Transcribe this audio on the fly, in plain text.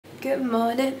Good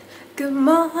morning, good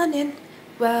morning.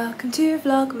 Welcome to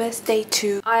Vlogmas day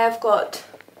 2. I have got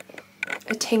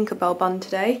a Tinkerbell bun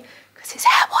today because it's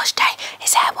hair wash day.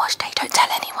 It's hair wash day. Don't tell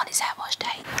anyone it's hair wash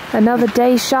day. Another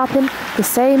day shopping, the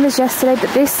same as yesterday,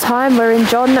 but this time we're in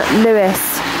John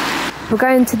Lewis. We're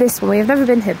going to this one. We've never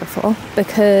been here before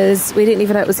because we didn't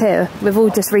even know it was here. We've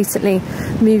all just recently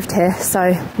moved here,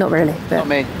 so not really. But not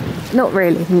me. Not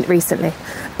really recently,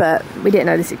 but we didn't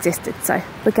know this existed, so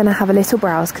we're gonna have a little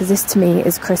browse because this to me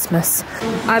is Christmas.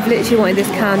 I've literally wanted this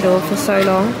candle for so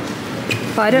long,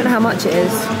 but I don't know how much it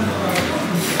is.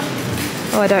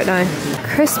 Oh, I don't know.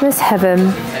 Christmas heaven.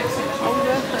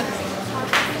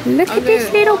 Look at this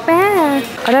little bear.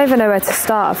 I don't even know where to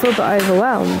start. I feel a bit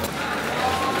overwhelmed.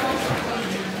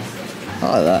 I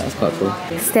like that, that's quite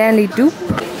cool. Stanley dupe.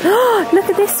 Look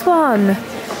at this one.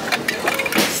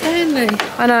 Stanley.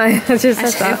 I know, I just said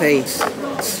that's that. Heavy.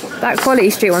 That Quality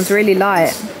Street one's really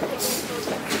light.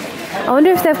 I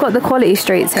wonder if they've got the Quality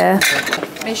Streets here.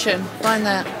 Mission, find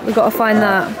that. We've got to find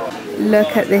that.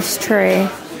 Look at this tree.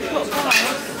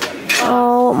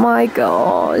 Oh my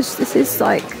gosh, this is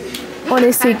like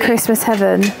honestly Christmas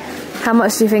heaven. How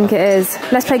much do you think it is?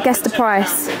 Let's play guess the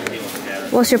price.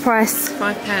 What's your price?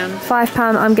 £5.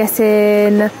 £5, I'm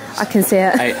guessing. I can see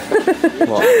it. 8.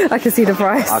 What? I can see the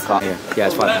price. I can't. Yeah,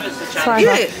 it's £5. It's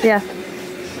 £5. Yeah.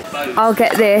 I'll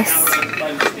get this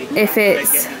if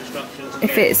it's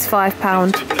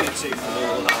 £5.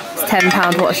 It's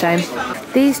 £10. What a shame.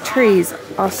 These trees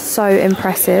are so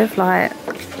impressive. Like,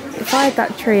 if I had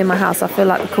that tree in my house, I feel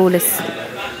like the coolest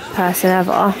person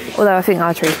ever. Although I think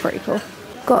our tree is pretty cool.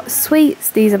 Got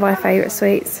sweets. These are my favourite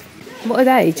sweets. What are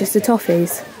they? Just the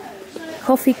toffees.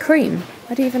 Coffee cream.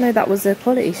 I didn't even know that was a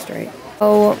Quality Street.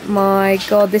 Oh my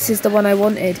god, this is the one I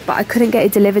wanted, but I couldn't get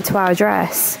it delivered to our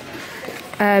address.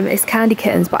 It's Candy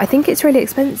Kittens, but I think it's really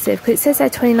expensive because it says they're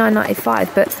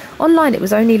 £29.95, but online it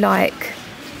was only like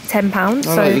 £10. Oh,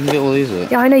 so no, you can get all these.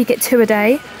 Yeah, I know, you get 2 a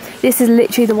day. This is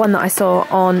literally the one that I saw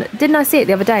on. Didn't I see it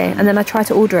the other day? And then I tried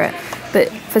to order it, but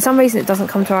for some reason it doesn't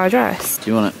come to our address.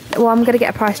 Do you want it? Well, I'm gonna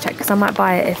get a price check because I might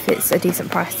buy it if it's a decent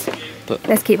price. But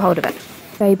let's keep hold of it.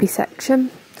 Baby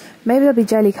section. Maybe there'll be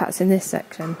jelly cats in this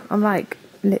section. I'm like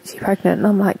literally pregnant and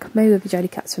I'm like, maybe there'll be jelly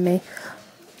cats for me.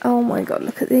 Oh my god,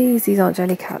 look at these. These aren't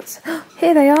jelly cats.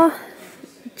 Here they are.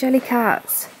 Jelly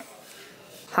cats.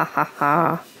 Ha ha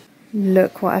ha.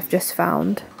 Look what I've just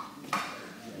found.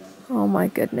 Oh my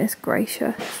goodness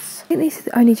gracious. I think these are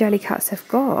the only jelly cats they've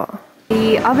got.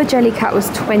 The other jelly cat was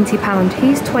 £20.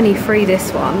 He's 23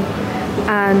 this one.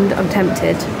 And I'm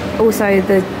tempted. Also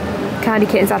the Candy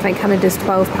Kittens Advent Calendar's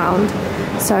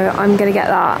 £12. So I'm gonna get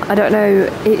that. I don't know,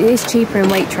 it is cheaper in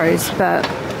Waitrose, but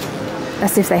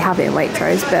that's if they have it in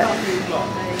Waitrose, but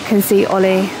you can see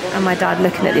Ollie and my dad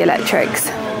looking at the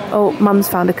electrics. Oh, Mum's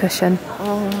found a cushion.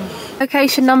 Oh.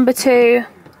 Location number 2,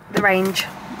 the range.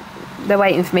 They're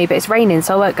waiting for me, but it's raining,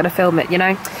 so I weren't gonna film it, you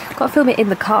know? Gotta film it in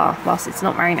the car whilst it's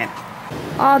not raining.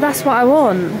 Oh, that's what I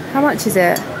want. How much is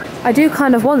it? I do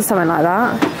kind of want something like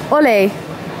that. Ollie,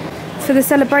 for the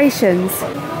celebrations.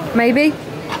 Maybe?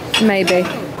 Maybe.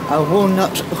 A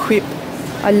walnut whip.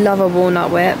 I love a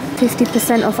walnut whip.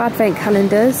 50% off advent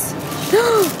calendars.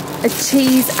 A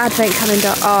cheese advent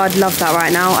calendar. Oh, I'd love that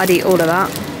right now. I'd eat all of that.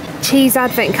 Cheese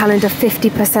advent calendar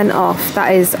 50% off.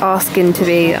 That is asking to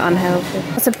be unhealthy.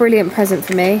 That's a brilliant present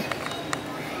for me.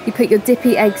 You put your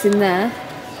dippy eggs in there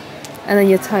and then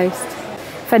your toast.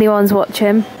 If anyone's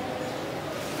watching,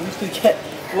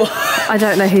 I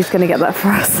don't know who's going to get that for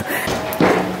us.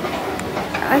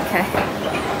 Okay.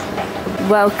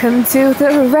 Welcome to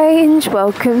the range,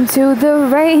 welcome to the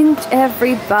range,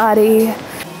 everybody.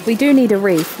 We do need a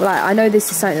wreath. Like, I know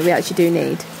this is something that we actually do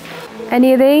need.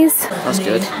 Any of these? That's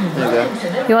good. There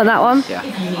you go. You want that one? Yeah.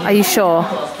 Are you sure?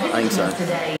 I think so.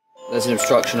 There's an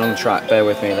obstruction on the track, bear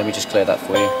with me, let me just clear that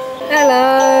for you.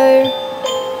 Hello.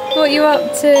 What are you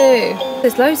up to?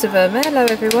 There's loads of them. Hello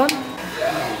everyone.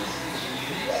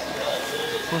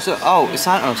 What's it? Oh, it's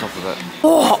Santa on top of it.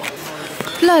 Oh!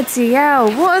 Bloody hell,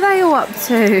 what are they all up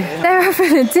to? They're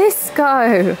having a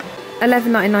disco.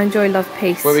 £11.99 Joy, Love,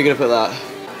 Peace. Where are we going to put that?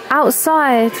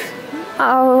 Outside.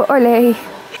 Oh, Ollie.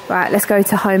 Right, let's go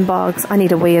to Home Bargains. I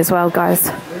need a wee as well,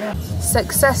 guys.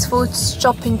 Successful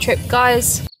shopping trip,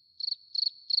 guys.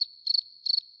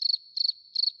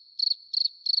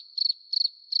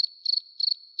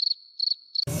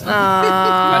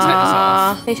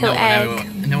 Aww, little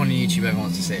egg. No one on YouTube ever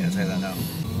wants to see it, I'll tell you that now.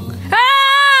 Ah!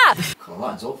 Cool,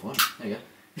 that's all fun. There you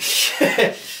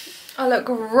go. I look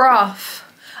rough.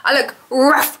 I look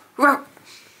rough.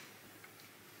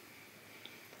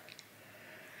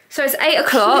 So it's 8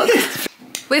 o'clock.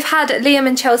 We've had Liam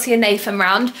and Chelsea and Nathan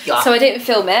round, yeah. so I didn't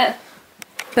film it.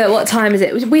 But what time is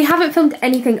it? We haven't filmed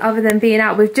anything other than being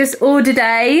out. We've just ordered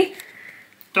a...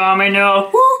 Domino.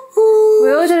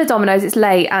 We ordered a Domino's, it's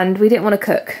late, and we didn't want to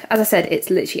cook. As I said, it's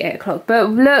literally 8 o'clock. But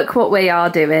look what we are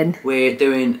doing. We're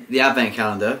doing the advent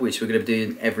calendar, which we're going to be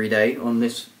doing every day on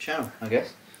this channel, I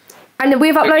guess. And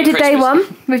we've uploaded day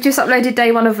 1. We've just uploaded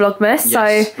day 1 of Vlogmas,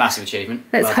 yes, so... massive achievement.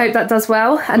 Let's hope that does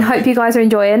well, and hope you guys are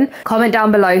enjoying. Comment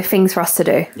down below things for us to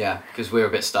do. Yeah, because we're a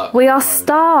bit stuck. We are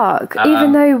stuck,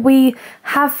 even though we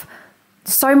have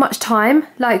so much time.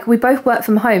 Like, we both work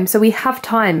from home, so we have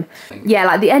time. Yeah,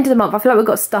 like the end of the month, I feel like we've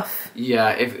got stuff.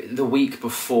 Yeah, if the week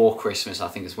before Christmas, I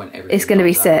think is when everything. It's going to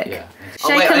be sick. Yeah.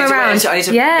 Shake them around.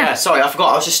 Yeah, sorry, I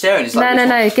forgot. I was just staring. It's like,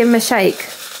 no, give them a shake.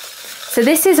 So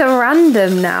this is a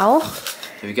random now.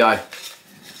 Here we go.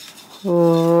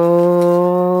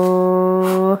 Oh,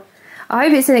 I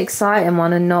hope it's an exciting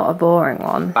one and not a boring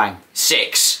one. Bang.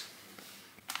 6.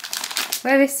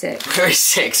 Where is 6? Where is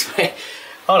 6?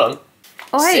 Hold on.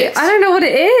 Oh wait, 6. I don't know what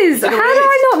it is. How do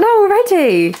I not know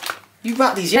already? You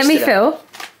wrapped these yesterday. Let me feel.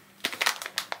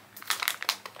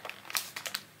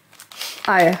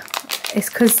 Oh, it's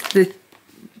because the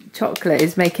chocolate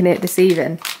is making it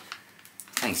deceiving.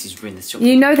 Thanks, he's ruined this chocolate.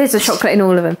 You know there's a chocolate in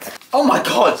all of them. Oh my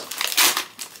god!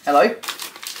 Hello?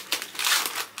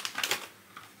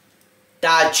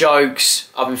 Dad jokes.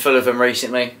 I've been full of them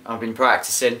recently. I've been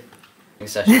practicing.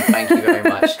 Session. Thank you very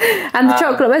much. And the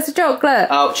chocolate, where's the chocolate?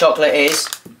 Oh, chocolate is...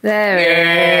 There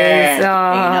it is.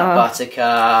 Oh. Peanut butter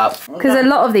cup. Because a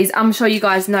lot of these, I'm sure you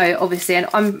guys know, obviously, and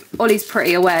Ollie's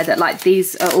pretty aware that like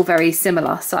these are all very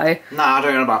similar, so... No, I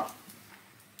don't know about...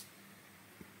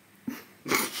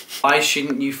 Why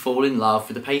shouldn't you fall in love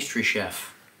with a pastry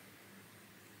chef?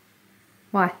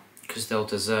 Why? Because they'll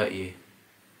desert you.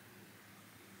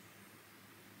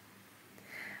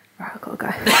 Right, I've got to go.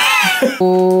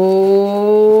 Oh.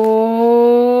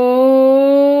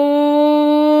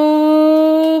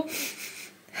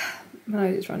 My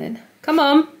nose is running. Come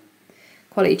on.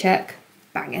 Quality check.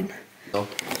 Banging. Oh.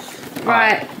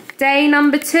 Right, day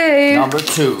number 2. Number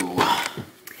 2.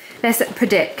 Let's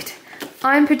predict.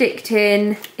 I'm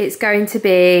predicting it's going to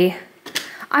be...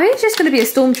 I think it's just going to be a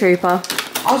stormtrooper.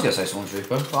 I was going to say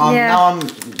Stormtrooper, but Yeah. now I'm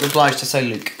obliged to say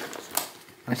Luke.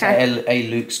 I Okay. say a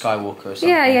Luke Skywalker or something.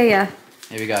 Yeah.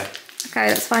 Here we go. Okay,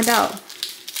 let's find out.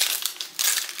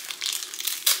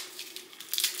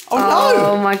 Oh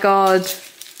Oh no! my god.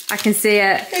 I can see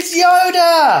it. It's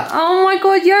Yoda! Oh my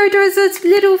god, Yoda is a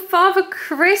little Father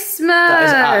Christmas. That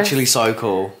is actually so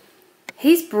cool.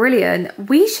 He's brilliant.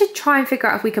 We should try and figure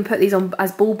out if we can put these on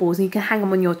as baubles and you can hang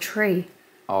them on your tree.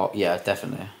 Oh yeah,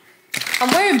 definitely. I'm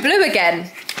wearing blue again,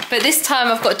 but this time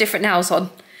I've got different nails on.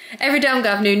 Every day I'm going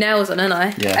to have new nails on, aren't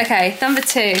I? Yeah. Okay, number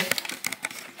 2.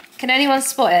 Can anyone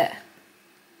spot it?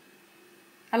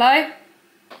 Hello?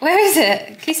 Where is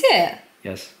it? Can you see it?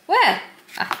 Yes. Where?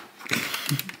 Ah.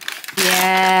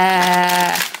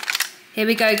 Yeah. Here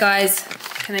we go, guys.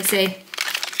 Can they see?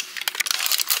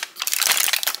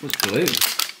 What's blue?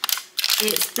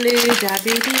 It's blue.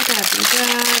 Da-dee-dee-da-dee-da,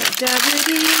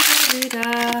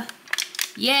 da-dee-dee-da-dee-da.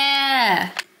 Yeah.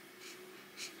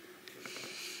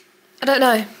 I don't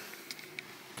know.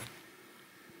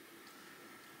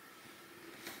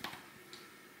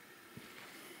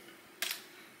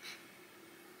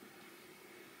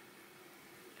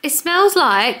 It smells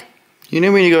like... You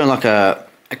know when you go in like a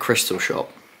crystal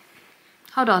shop?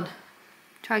 Hold on.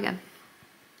 Try again.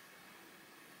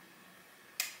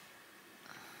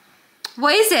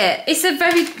 What is it? It's a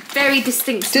very, very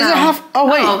distinct smell. Does it have... Oh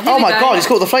wait, here oh we my go. god, it's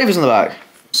got the flavours on the back.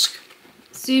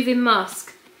 Soothing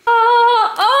musk.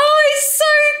 Oh, it's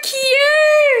so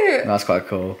cute! That's quite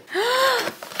cool.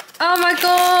 Oh my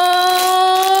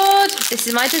god! This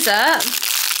is my dessert.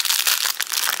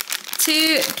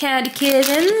 2 candy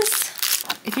kittens.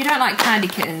 If you don't like candy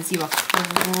kittens, you are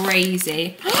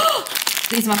crazy.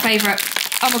 These are my favourite.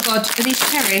 Oh my god, are these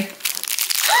cherry?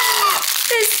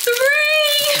 There's 3!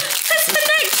 There's an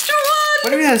extra one! What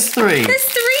do you mean there's 3? There's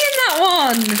 3 in that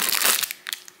one!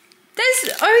 There's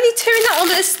only 2 in that one,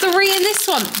 but there's 3 in this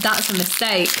one. That's a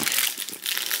mistake.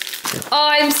 Oh,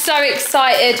 I'm so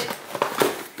excited.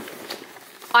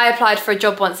 I applied for a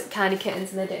job once at Candy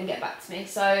Kittens and they didn't get back to me.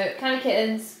 So, Candy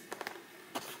Kittens,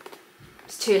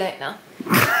 it's too late now.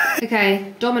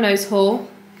 Okay, Domino's haul.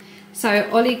 So,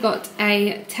 Ollie got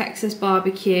a Texas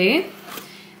barbecue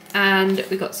and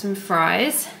we got some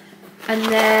fries. And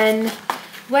then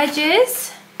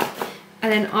wedges.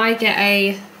 And then I get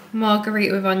a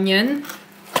margarita with onion.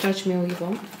 Judge me all you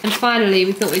want. And finally,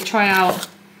 we thought we'd try out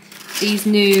these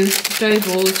new dough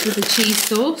balls with the cheese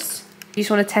sauce. You just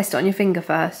want to test it on your finger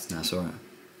first? That's alright.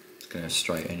 gonna go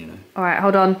straight in, you know. Alright,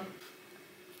 hold on.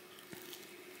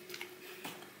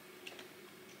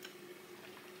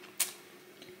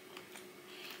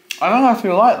 I don't know if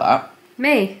you like that.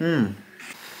 Me? Hmm.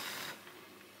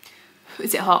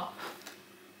 Is it hot?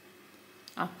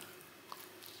 Oh.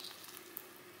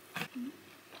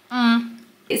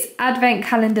 It's advent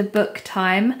calendar book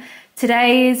time.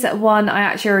 Today's one, I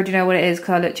actually already know what it is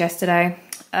because I looked yesterday.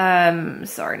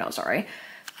 Sorry, not sorry.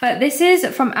 But this is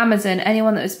from Amazon.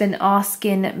 Anyone that has been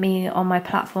asking me on my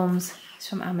platforms, it's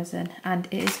from Amazon and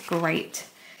it is great.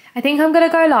 I think I'm gonna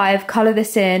go live, colour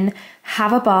this in,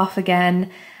 have a bath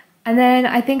again, and then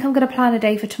I think I'm gonna plan a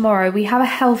day for tomorrow. We have a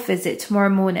health visit tomorrow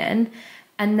morning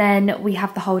and then we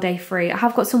have the whole day free. I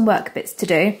have got some work bits to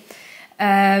do.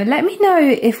 Let me know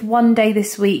if one day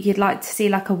this week you'd like to see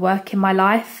like a work in my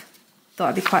life.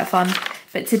 Thought it'd be quite fun.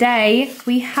 But today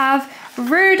we have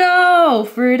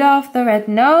Rudolph the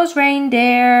red-nosed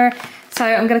reindeer. So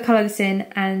I'm gonna colour this in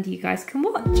and you guys can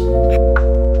watch.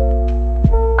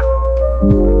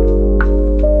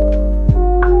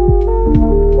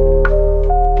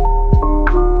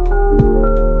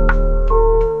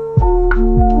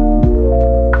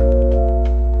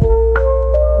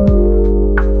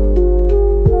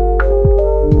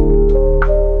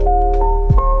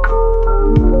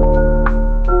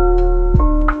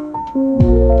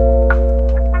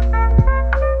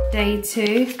 Day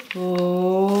 2.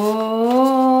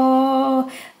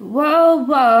 Oh, whoa,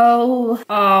 whoa.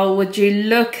 Oh, would you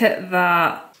look at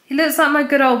that? He looks like my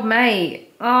good old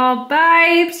mate. Oh,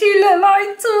 babes, you look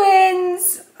like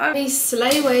twins. A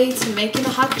sleigh way to making a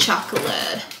hot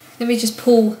chocolate. Let me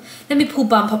pull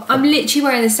bump up. I'm literally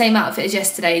wearing the same outfit as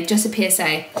yesterday, just a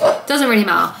PSA. Doesn't really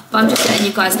matter, but I'm just letting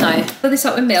you guys know. Fill this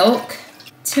up with milk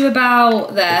to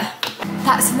about there.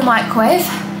 That's in the microwave.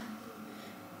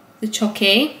 The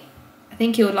chocky. I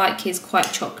think you'll like his quite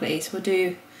chocolatey, so we'll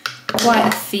do quite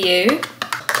a few.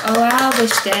 Oh, I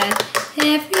wish that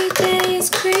every day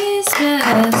is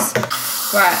Christmas.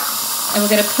 Right, and we're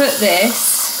gonna put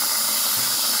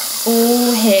this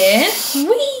all here.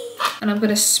 Whee! And I'm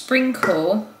gonna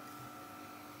sprinkle,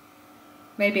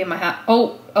 maybe in my hat.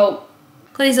 Oh. Got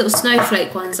these little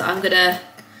snowflake ones that I'm gonna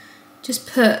just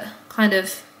put kind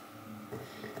of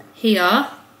here.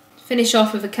 Finish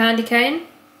off with a candy cane.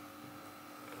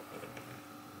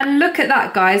 And look at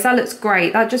that, guys, that looks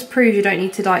great. That just proves you don't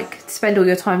need to like spend all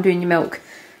your time doing your milk.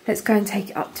 Let's go and take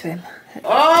it up to him.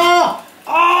 Oh!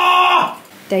 Oh!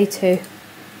 Day 2.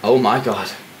 Oh my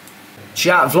God.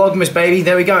 Chat, Vlogmas, baby.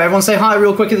 There we go. Everyone say hi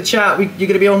real quick in the chat. You're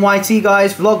going to be on YT,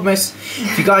 guys. Vlogmas.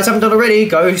 If you guys haven't done already,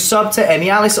 go sub to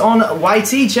Emmy Alice on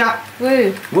YT, chat.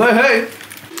 Woo. Woohoo.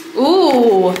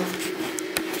 Ooh.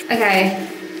 Okay.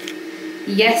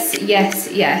 Yes,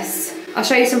 yes, yes. I'll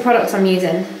show you some products I'm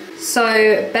using. So,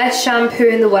 best shampoo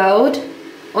in the world.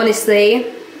 Honestly,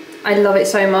 I love it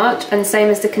so much. And same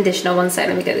as the conditioner. One sec,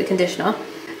 let me get the conditioner.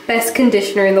 Best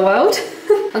conditioner in the world.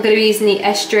 I'm going to be using the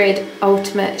Estrid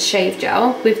Ultimate Shave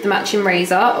Gel with the matching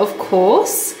razor, of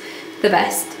course. The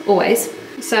best, always.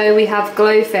 So we have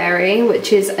Glow Fairy,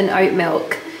 which is an oat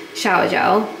milk shower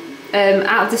gel.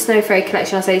 Out of the Snow Fairy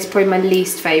collection, I'd say it's probably my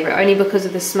least favourite, only because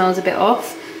of the smells a bit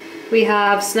off. We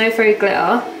have Snow Fairy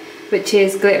Glitter, which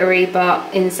is glittery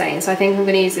but insane, so I think I'm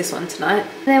going to use this one tonight.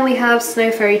 And then we have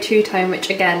Snow Fairy Two Tone, which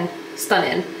again,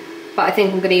 stunning, but I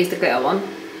think I'm going to use the glitter one.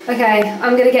 Okay,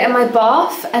 I'm going to get in my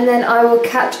bath and then I will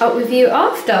catch up with you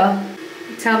after.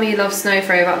 Tell me you love Snow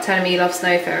Fairy without telling me you love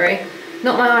Snow Fairy.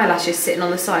 Not my eyelashes sitting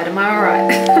on the side, am I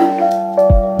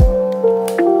alright?